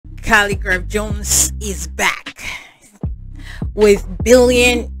Khaligraph Jones is back with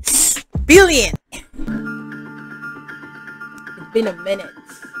billions. It's been a minute.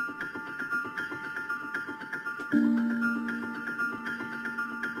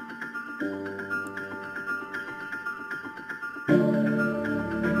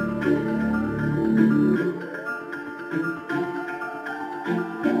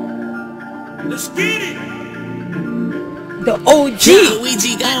 Let's get it. The OG.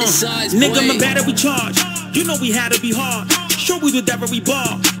 Luigi got the size, nigga, my battery charge. You know we had to be hard. Sure we do that every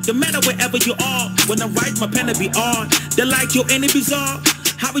bar. No matter wherever you are. When I write my pen to be on. They like your any bizarre.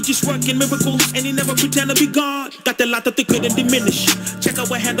 How we just working miracles and he never pretend to be God. Got the lot that they couldn't diminish. Check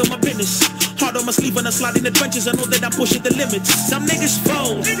out what handle my business. Hard on my sleeve and I slide in the trenches. I know that I'm pushing the limits. Some niggas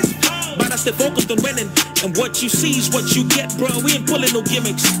fold, but I stay focused on winning. And what you see is what you get, bro. We ain't pulling no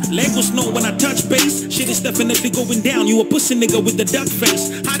gimmicks. Labels know when I touch base, shit is definitely going down. You a pussy nigga with the duck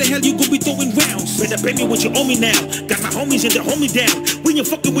face. How the hell you gonna be throwing rounds? Better pay me what you owe me now. Got my homies and they hold me down. When you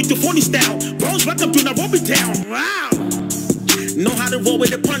fucking with your phony style, bros, welcome to Nairobi town. Wow. Know how to roll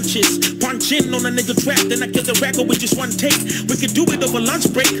with the punches. Punch in on a nigga trap, then I kill the record with just one take. We could do it over lunch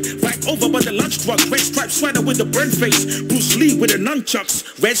break. Right over by the lunch truck. Red stripes sweater with a burnt face. Bruce Lee with the nunchucks.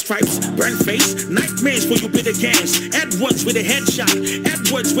 Red stripes, burnt face. Nightmares for you bitter cans. Edwards with a headshot.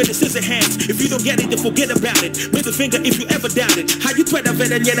 Edwards with a scissor hands. If you don't get it, then forget about it. Middle finger if you ever doubt it. How you threat of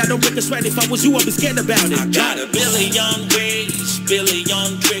it and yet I don't break a sweat. If I was you, I'd be scared about it. I got a billion ways,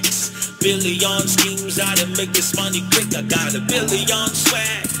 billion tricks. Billion schemes how to make this money quick. I got a billion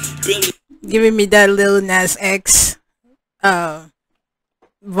swag, billion. Giving me that Lil Nas X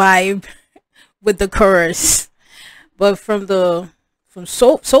vibe with the chorus, but from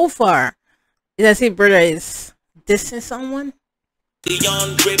so far, is as if brother is dissing someone.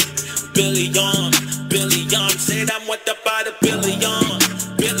 Billion grip, billion, said I'm what about a billion,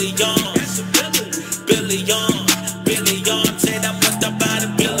 that's a billion, said I'm what about a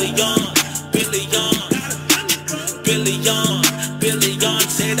billion,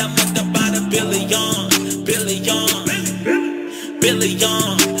 said I'm what about a billion,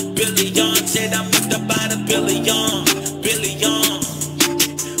 said I'm what about a billion.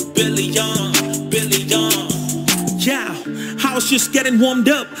 Yeah, I was just getting warmed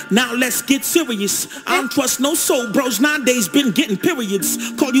up. Now let's get serious. I don't trust no soul bros nowadays. Been getting periods.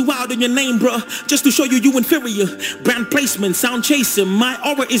 Call you out on your name, bruh, just to show you inferior. Brand placement, sound chasing. My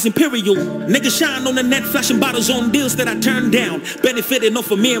aura is imperial. Niggas shine on the net, flashing bottles on deals that I turned down. Benefiting off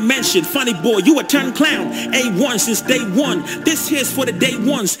a mere mention. Funny boy, you a turned clown. A1 since day one. This here's for the day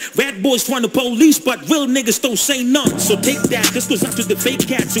ones. Rat boys run the police, but real niggas don't say none. So take that. This goes out to the fake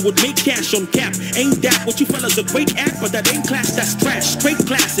cats who would make cash on cap. Ain't that what you fellas a great at? But that ain't class, that's trash. Straight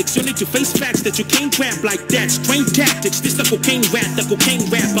classics. You need to face facts that you can't rap like that. Strange tactics. This the cocaine rap,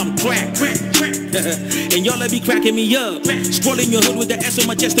 I'm crack. And y'all be cracking me up. Scrolling your hood with the S on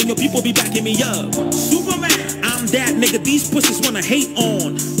my chest and your people be backing me up. Superman, I'm that nigga these pussies wanna hate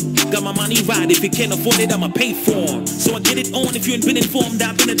on. Got my money right, if you can't afford it, I'ma pay for 'em. So I get it on, if you ain't been informed,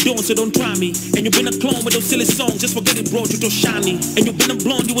 I've been a dawn, so don't try me. And you been a clone with those silly songs, just forget it bro, you too shiny. And you been a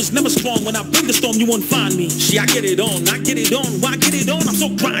blonde, you was never strong, when I bring the storm, you won't find me. See, I get it on, why get it on, I'm so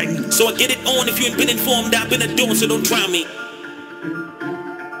grimy. So I get it on, if you ain't been informed, I've been a dawn, so don't try me.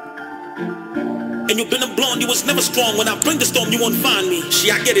 And you been a blonde, you was never strong, when I bring the storm, you won't find me.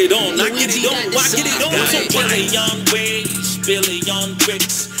 See, I get it on, why get it on, I'm so grimy. Billion ways, billion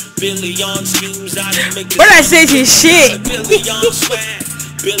tricks. Billion schemes out to make this. What I say to shit. Billion swag,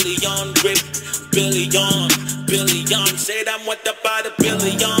 billion grip, billion, said I'm what about a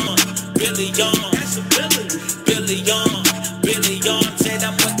billion, that's a billion, said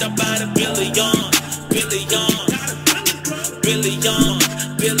I'm what about a billion,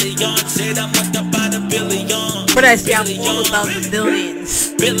 said I'm what about a billion. But I say I'm all about the billions.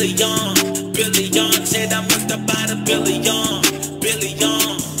 Billion, said I'm what about a billion.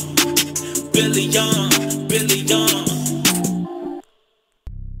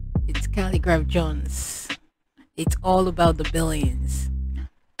 It's Khaligraph Jones. It's all about the billions.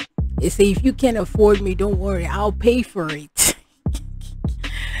 They say if you can't afford me, don't worry, I'll pay for it.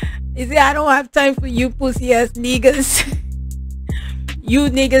 You see, I don't have time for you pussy ass niggas. You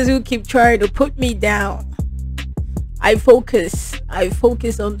niggas who keep trying to put me down. I focus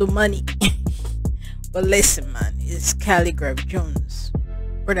on the money. But listen man, it's Khaligraph Jones.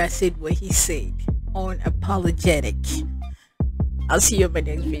 But I said what he said. Unapologetic. I'll see you in my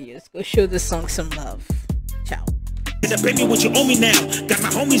next videos. Go show the song some love. Ciao. Pay me what you owe me now. Got my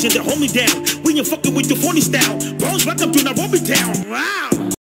homies and they hold me down. When you fucking with your phony style, bros, welcome to Nairobi town. Wow.